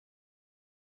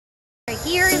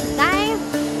Here live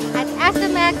at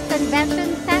SMX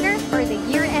Convention Center for the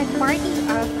year-end party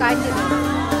of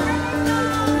Conduent.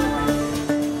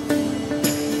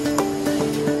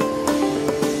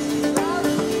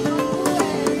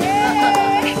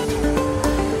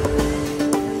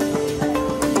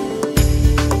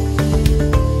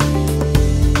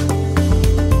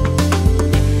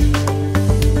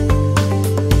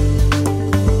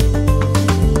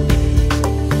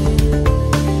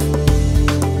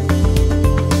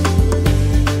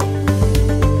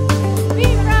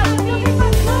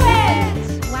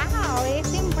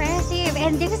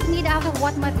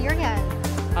 What material?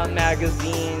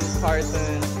 Magazines,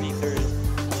 cartons, speakers.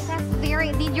 That's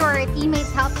very. Did your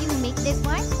teammates help you make this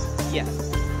one? Yes.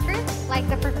 Sure. Like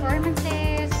the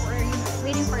performances, or are you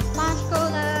waiting for Sponge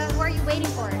Cola? Who are you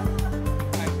waiting for?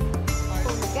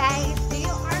 Guys, you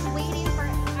are waiting for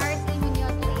RC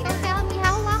Munoz later. So tell me,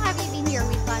 how long have you been here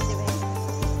with Conduent?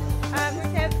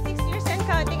 6 years and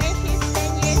counting, and she's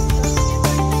 10 years.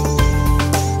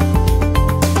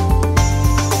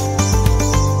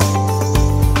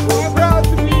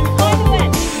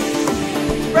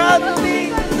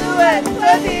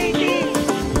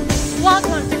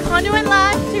 Welcome to Conduent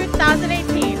Live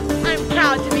 2018. I'm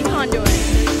proud to be Conduent.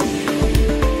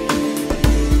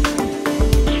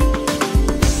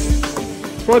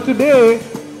 For today,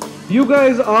 you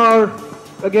guys are,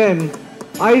 again,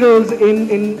 idols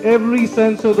in every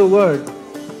sense of the word.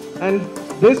 And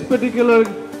this particular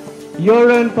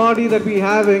year-end party that we're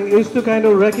having is to kind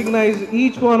of recognize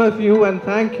each one of you and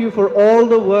thank you for all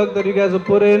the work that you guys have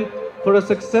put in for a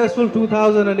successful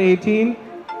 2018.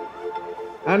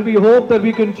 And we hope that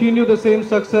we continue the same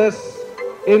success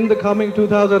in the coming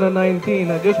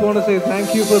 2019. I just want to say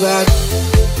thank you for that.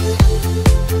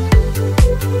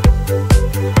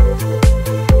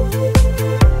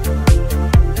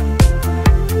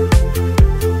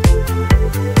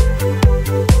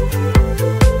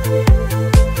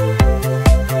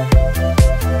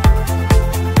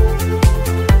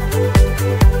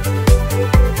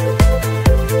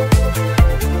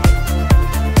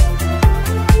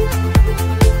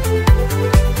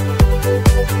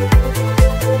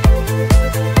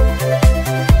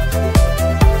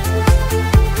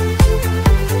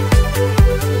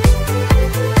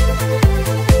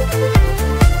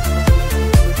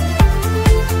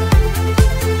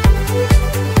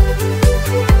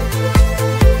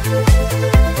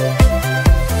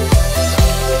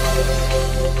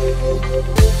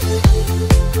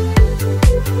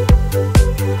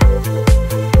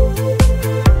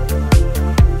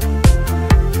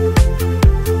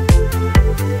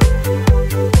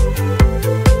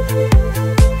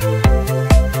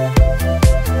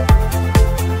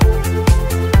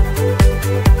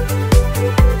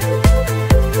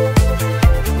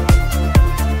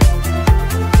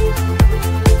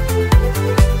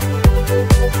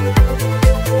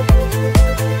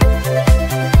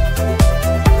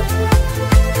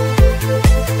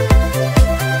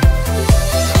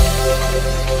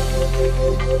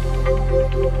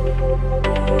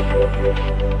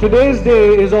 Today's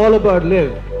day is all about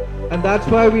live, and that's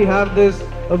why we have this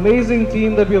amazing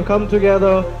team that we have come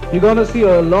together. You're going to see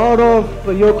a lot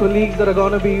of your colleagues that are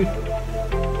going to be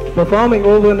performing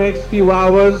over the next few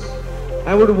hours.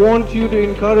 I would want you to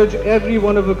encourage every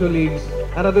one of your colleagues,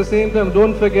 and at the same time,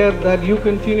 don't forget that you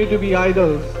continue to be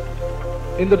idols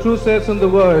in the true sense of the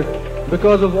word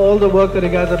because of all the work that you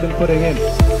guys have been putting in.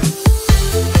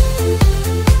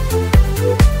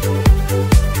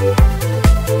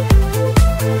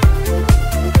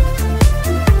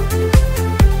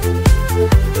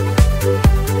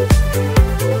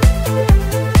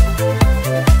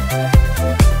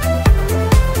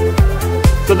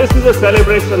 So this is a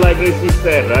celebration, like Rishi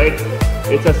said, right?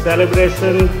 It's a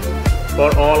celebration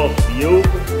for all of you.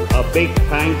 A big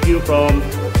thank you from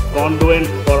Conduent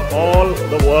for all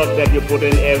the work that you put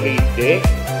in every day.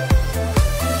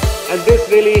 And this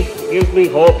really gives me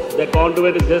hope that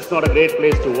Conduent is just not a great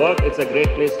place to work, it's a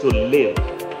great place to live.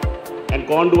 And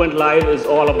Conduent Live is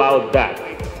all about that.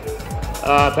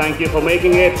 Thank you for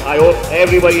making it. I hope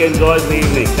everybody enjoys the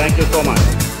evening. Thank you so much.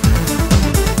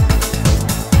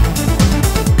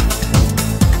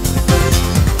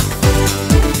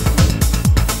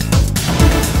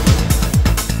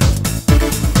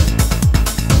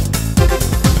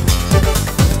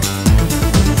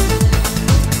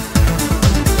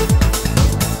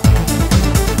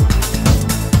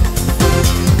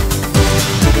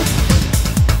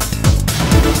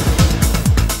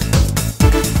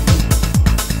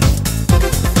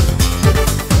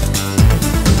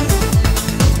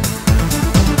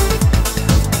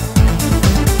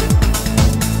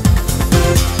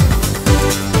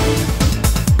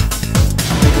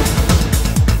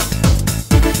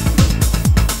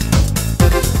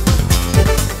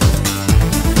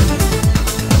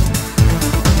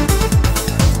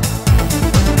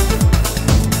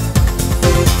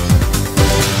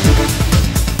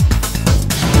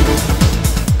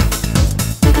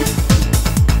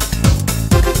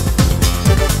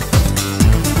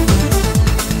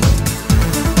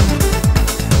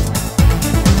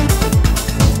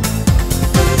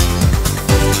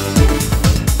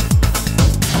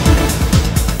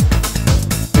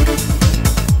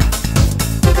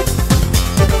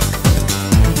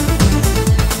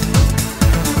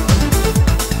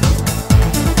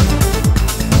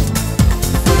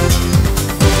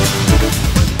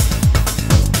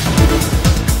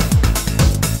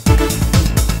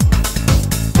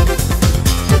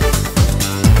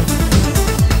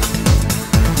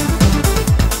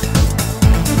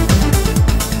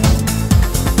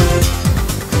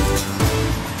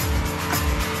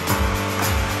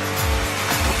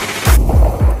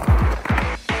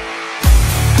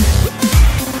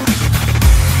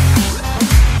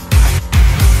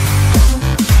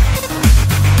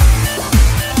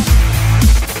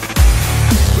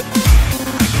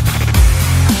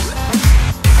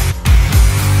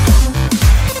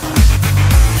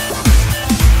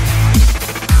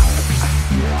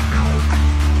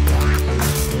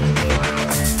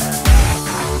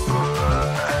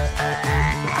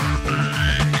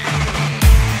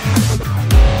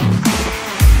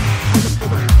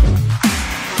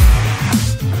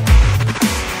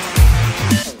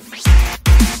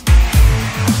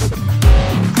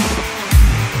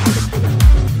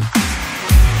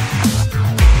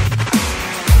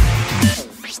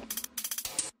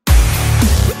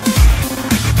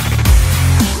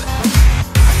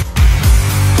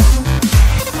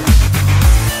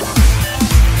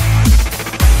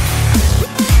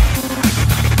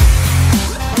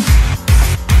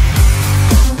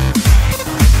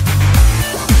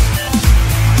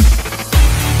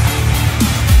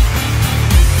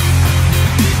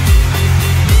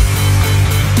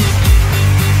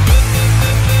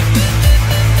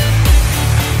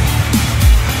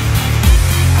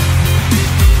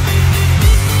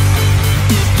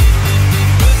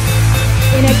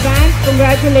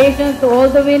 congratulations to all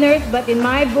the winners. But in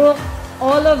my book,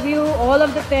 all of you, all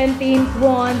of the 10 teams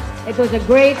won. It was a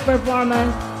great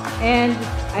performance. And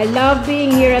I love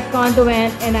being here at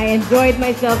Conduent, and I enjoyed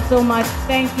myself so much.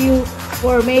 Thank you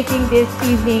for making this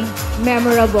evening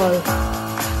memorable.